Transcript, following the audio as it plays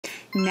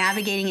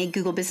Navigating a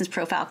Google Business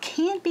Profile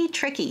can be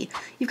tricky.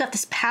 You've got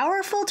this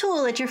powerful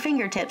tool at your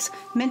fingertips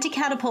meant to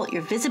catapult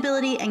your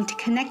visibility and to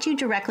connect you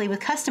directly with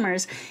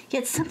customers,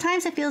 yet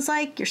sometimes it feels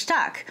like you're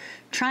stuck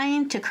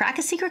trying to crack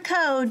a secret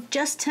code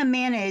just to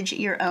manage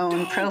your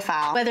own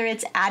profile. Whether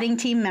it's adding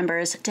team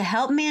members to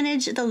help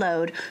manage the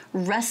load,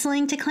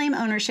 wrestling to claim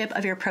ownership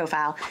of your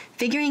profile,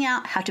 figuring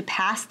out how to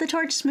pass the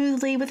torch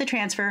smoothly with a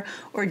transfer,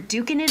 or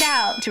duking it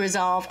out to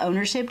resolve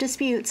ownership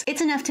disputes,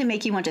 it's enough to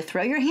make you want to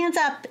throw your hands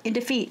up in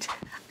defeat.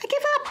 I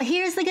give up.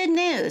 Here's the good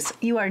news.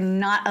 You are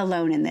not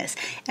alone in this,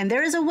 and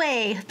there is a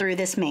way through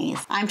this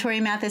maze. I'm Tori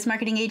Mathis,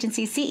 Marketing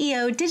Agency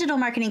CEO, Digital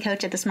Marketing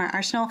Coach at the Smart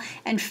Arsenal,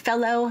 and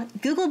fellow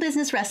Google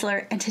Business Wrestler,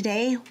 and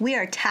today we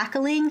are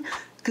tackling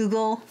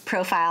Google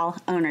Profile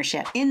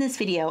Ownership. In this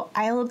video,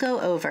 I will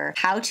go over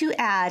how to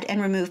add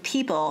and remove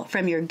people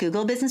from your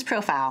Google Business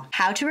Profile,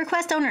 how to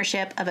request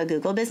ownership of a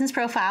Google Business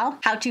Profile,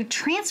 how to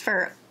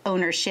transfer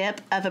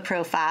ownership of a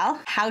profile,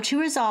 how to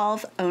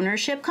resolve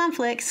ownership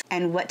conflicts,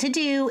 and what to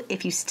do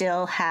if you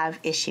still have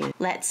issues.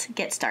 Let's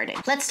get started.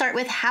 Let's start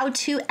with how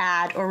to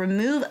add or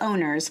remove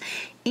owners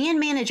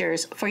and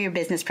managers for your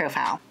business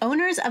profile.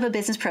 Owners of a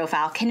business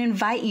profile can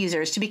invite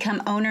users to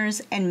become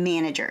owners and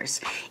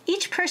managers.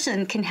 Each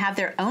person can have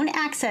their own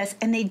access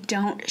and they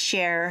don't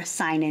share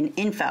sign-in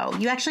info.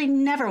 You actually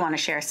never want to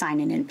share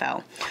sign-in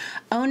info.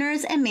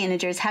 Owners and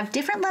managers have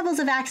different levels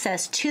of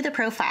access to the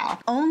profile.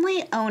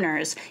 Only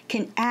owners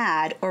can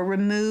add or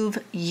remove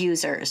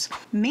users.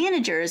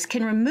 Managers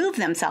can remove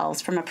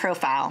themselves from a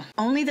profile.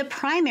 Only the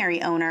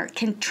primary owner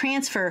can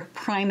transfer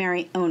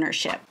primary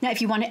ownership. Now,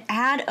 if you want to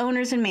add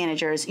owners and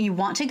managers, you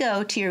want to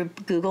go to your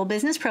Google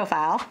Business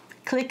Profile,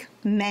 click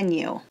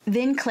Menu,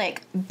 then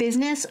click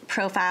Business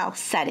Profile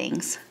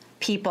Settings,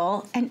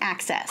 People and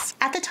Access.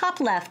 At the top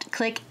left,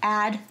 click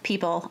Add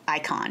People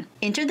icon.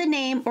 Enter the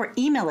name or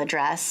email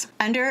address.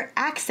 Under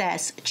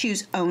Access,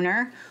 choose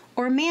Owner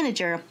or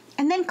Manager,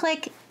 and then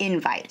click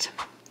Invite.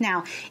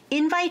 Now,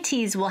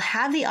 invitees will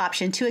have the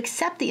option to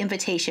accept the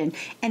invitation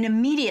and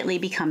immediately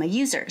become a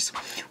users.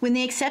 When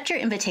they accept your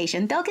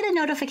invitation, they'll get a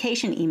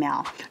notification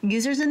email.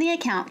 Users in the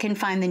account can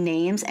find the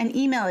names and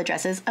email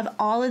addresses of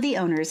all of the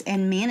owners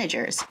and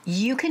managers.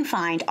 You can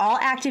find all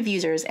active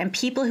users and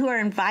people who are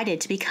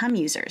invited to become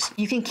users.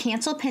 You can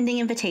cancel pending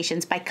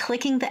invitations by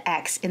clicking the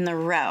X in the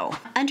row.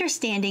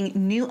 Understanding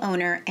new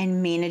owner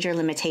and manager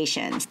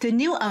limitations. The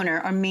new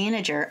owner or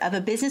manager of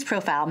a business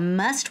profile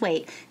must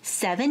wait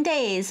 7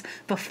 days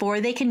before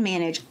they can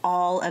manage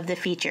all of the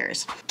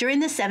features. During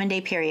the 7-day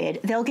period,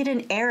 they'll get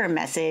an error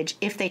message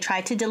if they try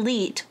to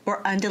delete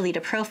or undelete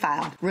a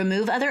profile,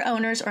 remove other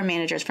owners or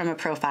managers from a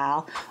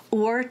profile,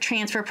 or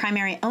transfer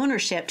primary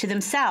ownership to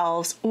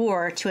themselves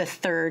or to a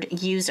third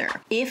user.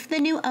 If the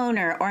new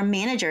owner or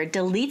manager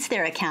deletes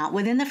their account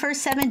within the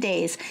first 7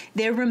 days,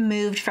 they're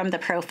removed from the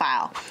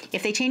profile.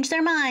 If they change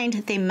their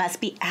mind, they must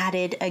be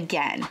added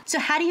again. So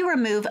how do you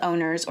remove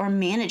owners or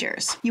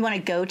managers? You want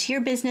to go to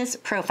your business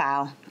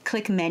profile,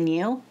 click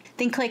Menu,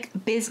 then click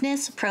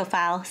Business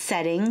Profile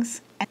Settings,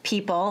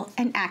 People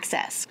and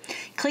Access.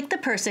 Click the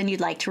person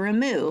you'd like to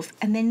remove,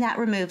 and then that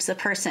removes the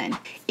person.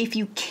 If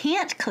you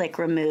can't click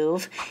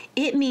Remove,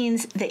 it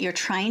means that you're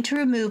trying to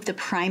remove the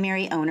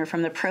primary owner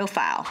from the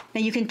profile.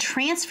 Now you can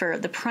transfer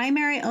the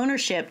primary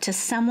ownership to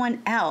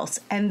someone else,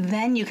 and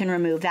then you can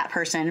remove that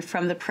person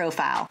from the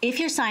profile. If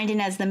you're signed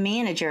in as the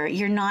manager,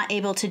 you're not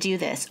able to do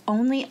this.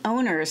 Only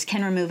owners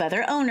can remove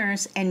other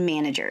owners and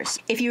managers.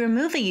 If you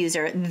remove a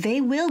user, they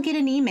will get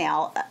an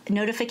email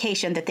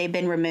notification that they've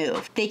been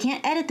removed. They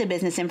can't edit the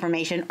business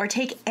information or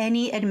take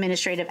any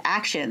administrative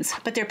actions,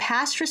 but their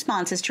past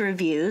responses to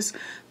reviews,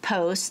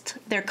 posts,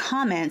 their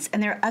comments,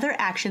 and their other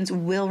actions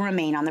will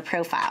remain on the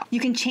profile. You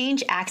can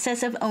change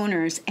access of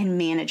owners and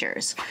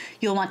managers.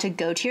 You'll want to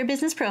go to your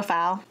business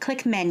profile,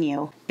 click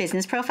Menu,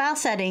 Business Profile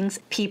Settings,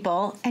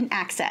 People and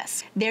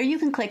Access. There you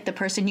can click the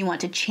person you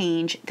want to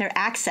change their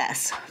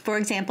access. For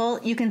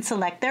example, you can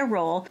select their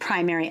role,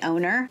 primary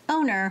owner,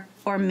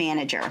 or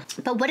manager.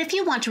 But what if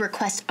you want to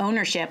request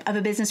ownership of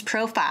a business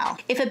profile?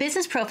 If a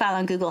business profile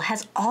on Google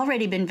has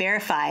already been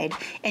verified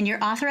and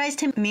you're authorized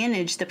to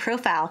manage the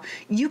profile,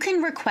 you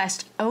can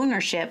request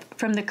ownership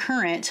from the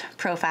current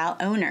profile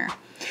owner.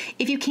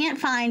 If you can't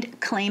find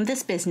Claim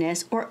This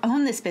Business or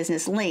Own This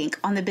Business link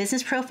on the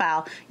business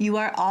profile, you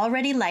are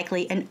already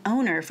likely an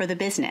owner for the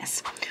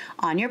business.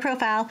 On your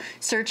profile,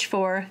 search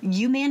for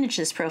You Manage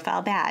This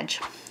Profile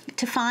badge.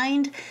 To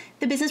find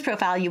the business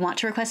profile you want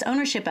to request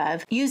ownership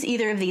of, use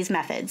either of these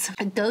methods.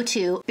 Go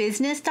to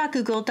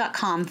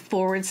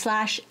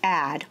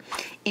business.google.com/add.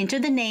 Enter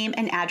the name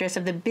and address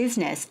of the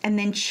business and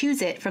then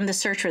choose it from the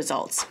search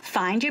results.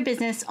 Find your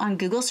business on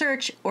Google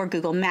Search or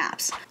Google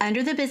Maps.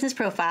 Under the business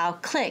profile,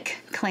 click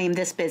Claim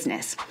This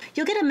Business.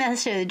 You'll get a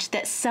message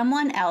that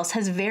someone else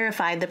has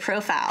verified the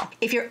profile.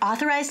 If you're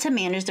authorized to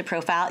manage the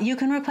profile, you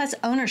can request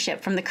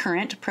ownership from the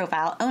current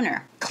profile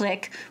owner.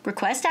 Click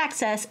Request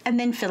Access and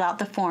then fill out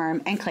the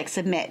form and click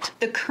Submit.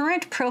 the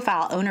current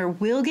profile owner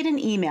will get an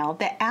email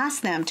that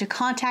asks them to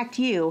contact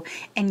you,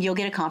 and you'll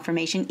get a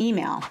confirmation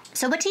email.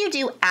 So what do you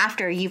do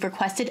after you've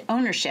requested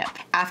ownership?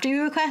 After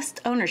you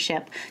request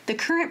ownership, the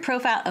current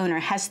profile owner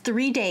has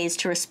 3 days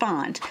to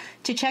respond.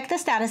 To check the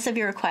status of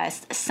your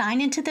request,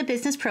 sign into the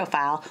business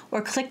profile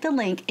or click the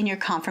link in your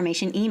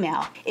confirmation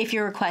email. If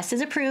your request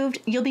is approved,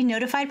 you'll be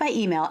notified by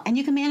email and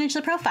you can manage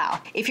the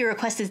profile. If your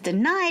request is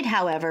denied,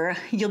 however,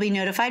 you'll be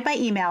notified by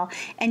email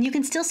and you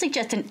can still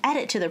suggest an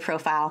edit to the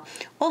profile.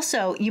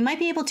 Also, you might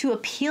be able to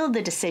appeal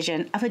the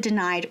decision of a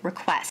denied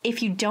request.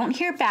 If you don't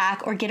hear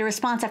back or get a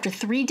response after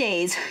 3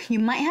 days, you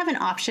might have an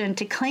option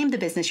to claim the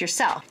business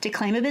yourself. To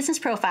claim a business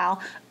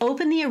profile,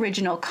 open the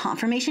original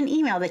confirmation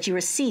email that you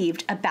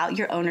received about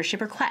your ownership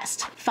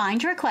request.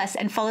 Find your request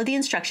and follow the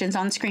instructions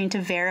on screen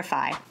to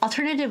verify.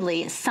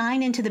 Alternatively,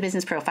 sign into the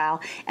business profile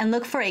and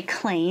look for a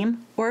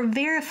claim or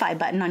verify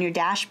button on your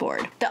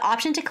dashboard. The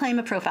option to claim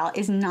a profile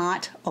is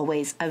not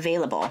always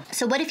available.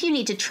 So what if you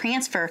need to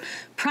transfer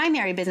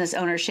primary business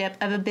ownership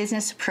of a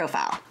business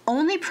profile?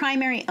 Only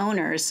primary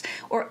owners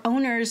or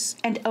owners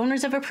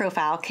of a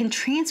profile can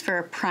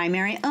transfer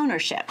primary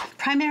ownership.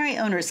 Primary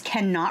owners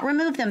cannot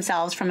remove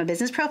themselves from a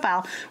business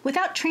profile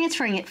without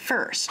transferring it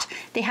first.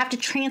 They have to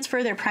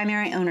transfer their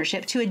primary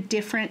ownership to a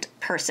different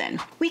person.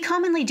 We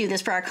commonly do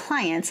this for our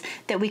clients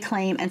that we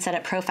claim and set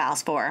up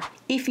profiles for.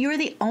 If you're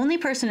the only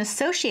person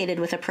associated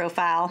with a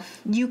profile,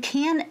 you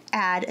can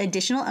add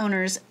additional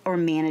owners or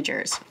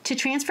managers. To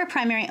transfer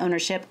primary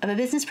ownership of a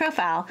business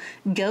profile,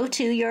 go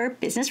to your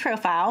business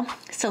profile,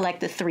 select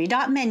the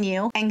 3-dot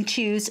menu, and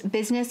choose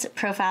Business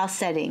Profile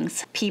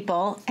Settings,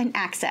 People, and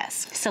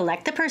Access.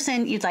 Select the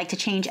person you'd like to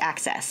change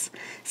access.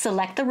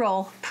 Select the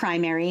role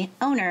Primary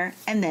Owner,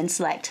 and then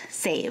select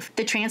Save.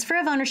 The transfer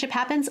of ownership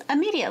happens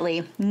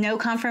immediately. No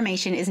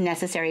confirmation is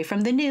necessary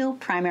from the new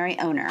primary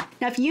owner.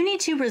 Now, if you need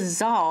to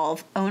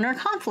resolve owner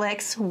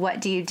conflicts,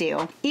 what do you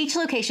do? Each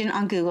location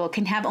on Google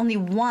can have only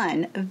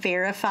one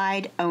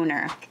verified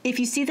owner. If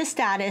you see the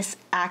status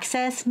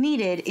access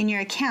needed in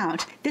your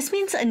account, this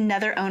means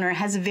another owner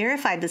has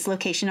verified this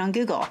location on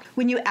Google.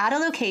 When you add a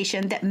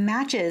location that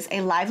matches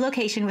a live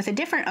location with a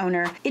different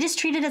owner, it is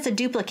treated as a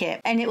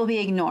duplicate and it will be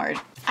ignored.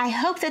 I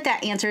hope that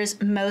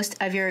answers most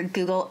of your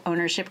Google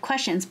ownership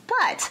questions,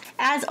 but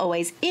as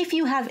always, if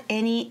you have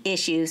any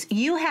issues,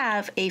 you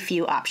have a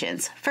few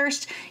options.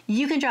 First,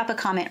 you can drop a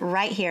comment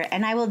right here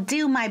and I will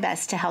do my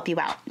best to help you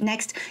out.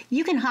 Next,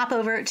 you can hop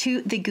over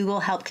to the Google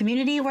Help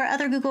community where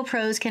other Google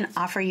pros can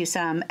offer you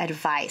some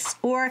advice.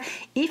 Or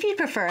if you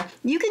prefer,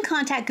 you can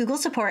contact Google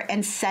support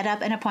and set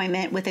up an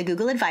appointment with a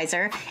Google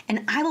advisor,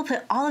 and I will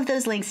put all of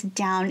those links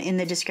down in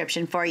the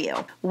description for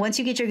you. Once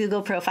you get your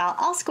Google profile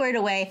all squared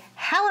away,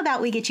 how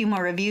about we get you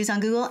more reviews on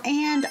Google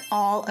and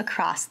all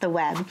across the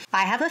web?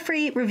 I have a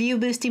free review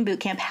boosting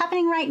bootcamp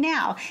happening right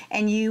now,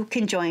 and you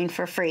can join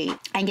for free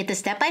and get the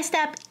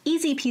step-by-step,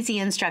 easy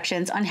peasy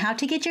instructions on how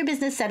to get your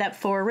business set up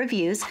for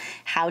reviews,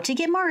 how to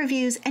get more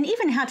reviews, and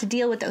even how to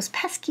deal with those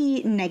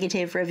pesky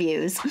negative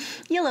reviews.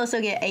 You'll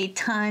also get a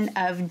ton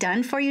of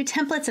done-for-you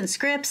templates and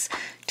scripts,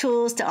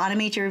 tools to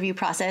automate your review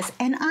process,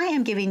 and I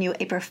am giving you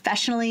a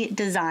professionally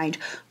designed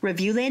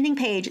review landing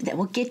page that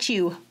will get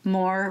you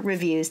more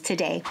reviews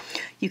today.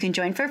 You can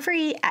join for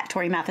free at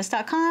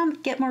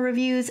torimathis.com, get more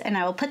reviews, and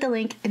I will put the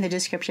link in the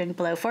description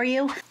below for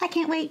you. I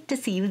can't wait to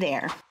see you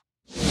there.